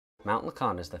Mount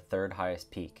LeConte is the third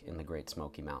highest peak in the Great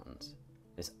Smoky Mountains.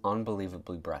 It is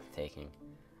unbelievably breathtaking,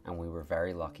 and we were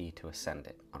very lucky to ascend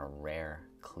it on a rare,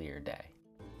 clear day.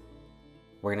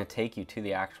 We're going to take you to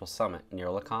the actual summit near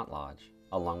LeConte Lodge,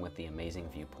 along with the amazing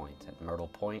viewpoints at Myrtle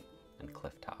Point and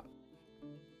Cliff top.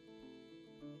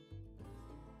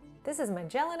 This is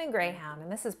Magellan and Greyhound,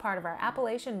 and this is part of our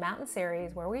Appalachian Mountain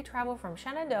series where we travel from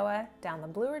Shenandoah down the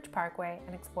Blue Ridge Parkway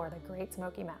and explore the Great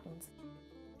Smoky Mountains.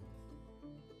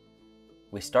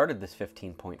 We started this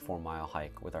 15.4 mile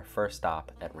hike with our first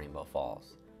stop at Rainbow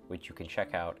Falls, which you can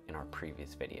check out in our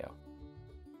previous video.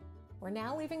 We're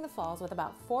now leaving the falls with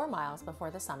about 4 miles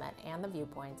before the summit and the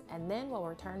viewpoints, and then we'll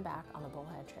return back on the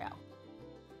Bullhead Trail.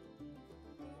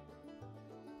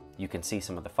 You can see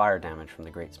some of the fire damage from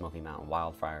the Great Smoky Mountain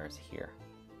wildfires here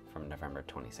from November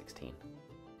 2016.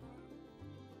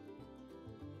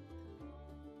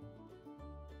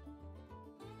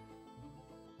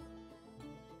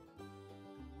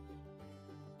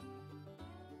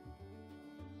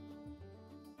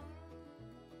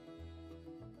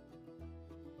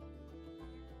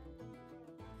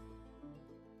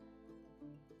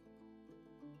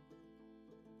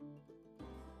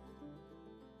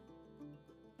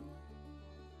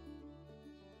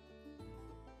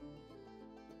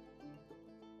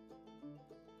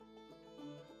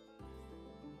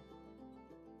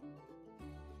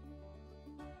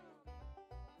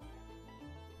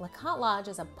 LeConte Lodge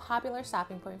is a popular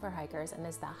stopping point for hikers and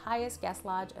is the highest guest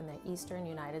lodge in the eastern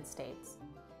United States.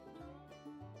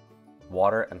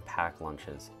 Water and packed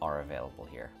lunches are available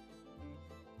here.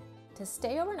 To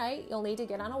stay overnight, you'll need to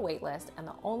get on a wait list, and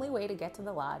the only way to get to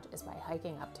the lodge is by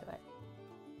hiking up to it.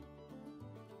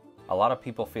 A lot of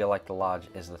people feel like the lodge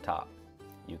is the top.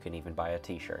 You can even buy a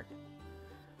t-shirt.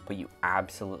 But you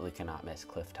absolutely cannot miss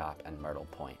Cliff Top and Myrtle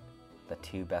Point, the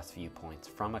two best viewpoints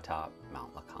from atop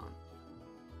Mount LeConte.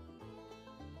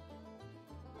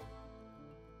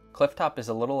 Cliff Top is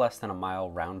a little less than a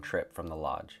mile round trip from the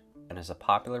lodge and is a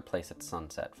popular place at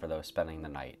sunset for those spending the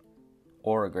night,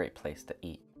 or a great place to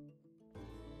eat.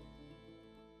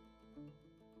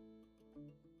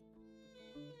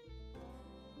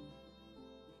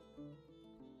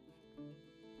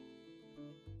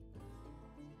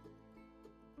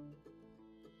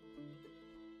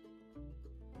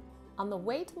 On the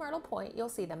way to Myrtle Point, you'll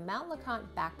see the Mount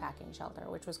LeConte backpacking shelter,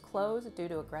 which was closed due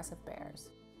to aggressive bears.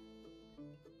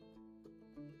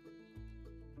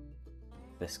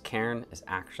 This cairn is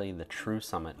actually the true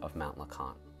summit of Mount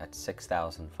LeConte at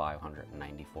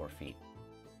 6,594 feet.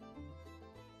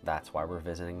 That's why we're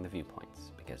visiting the viewpoints,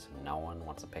 because no one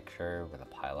wants a picture with a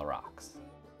pile of rocks.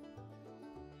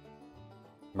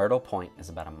 Myrtle Point is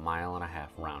about a 1.5 mile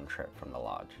round trip from the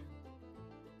lodge.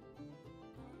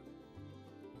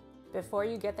 Before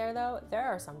you get there though, there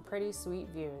are some pretty sweet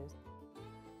views.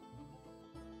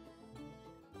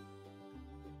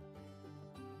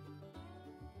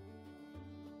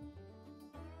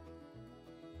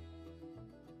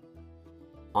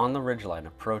 On the ridgeline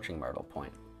approaching Myrtle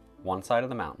Point, one side of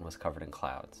the mountain was covered in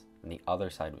clouds and the other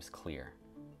side was clear,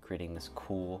 creating this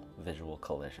cool visual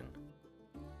collision.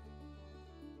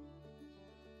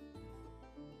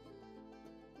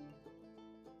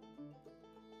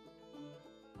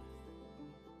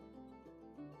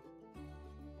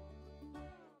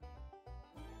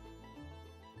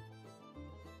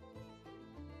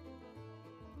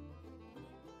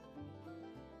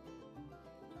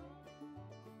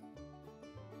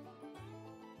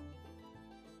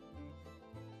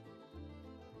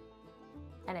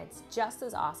 And it's just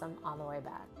as awesome on the way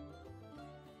back.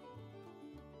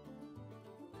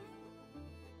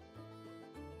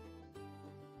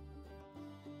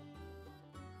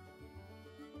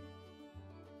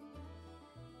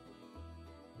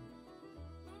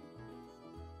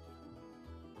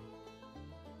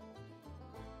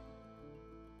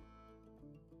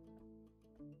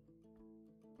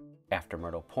 After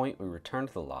Myrtle Point, we returned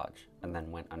to the lodge and then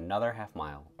went another 1/2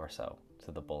 mile or so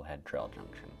to the Bullhead Trail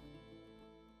junction.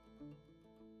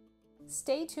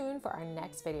 Stay tuned for our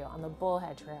next video on the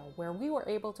Bullhead Trail, where we were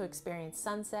able to experience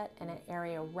sunset in an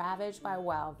area ravaged by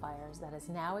wildfires that is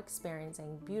now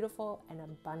experiencing beautiful and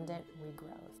abundant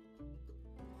regrowth.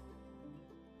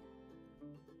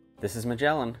 This is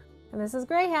Magellan. And this is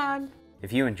Greyhound.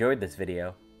 If you enjoyed this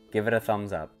video, give it a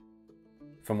thumbs up.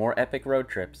 For more epic road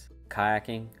trips,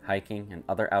 kayaking, hiking, and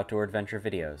other outdoor adventure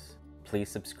videos, please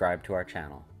subscribe to our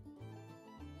channel.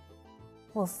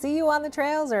 We'll see you on the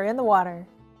trails or in the water.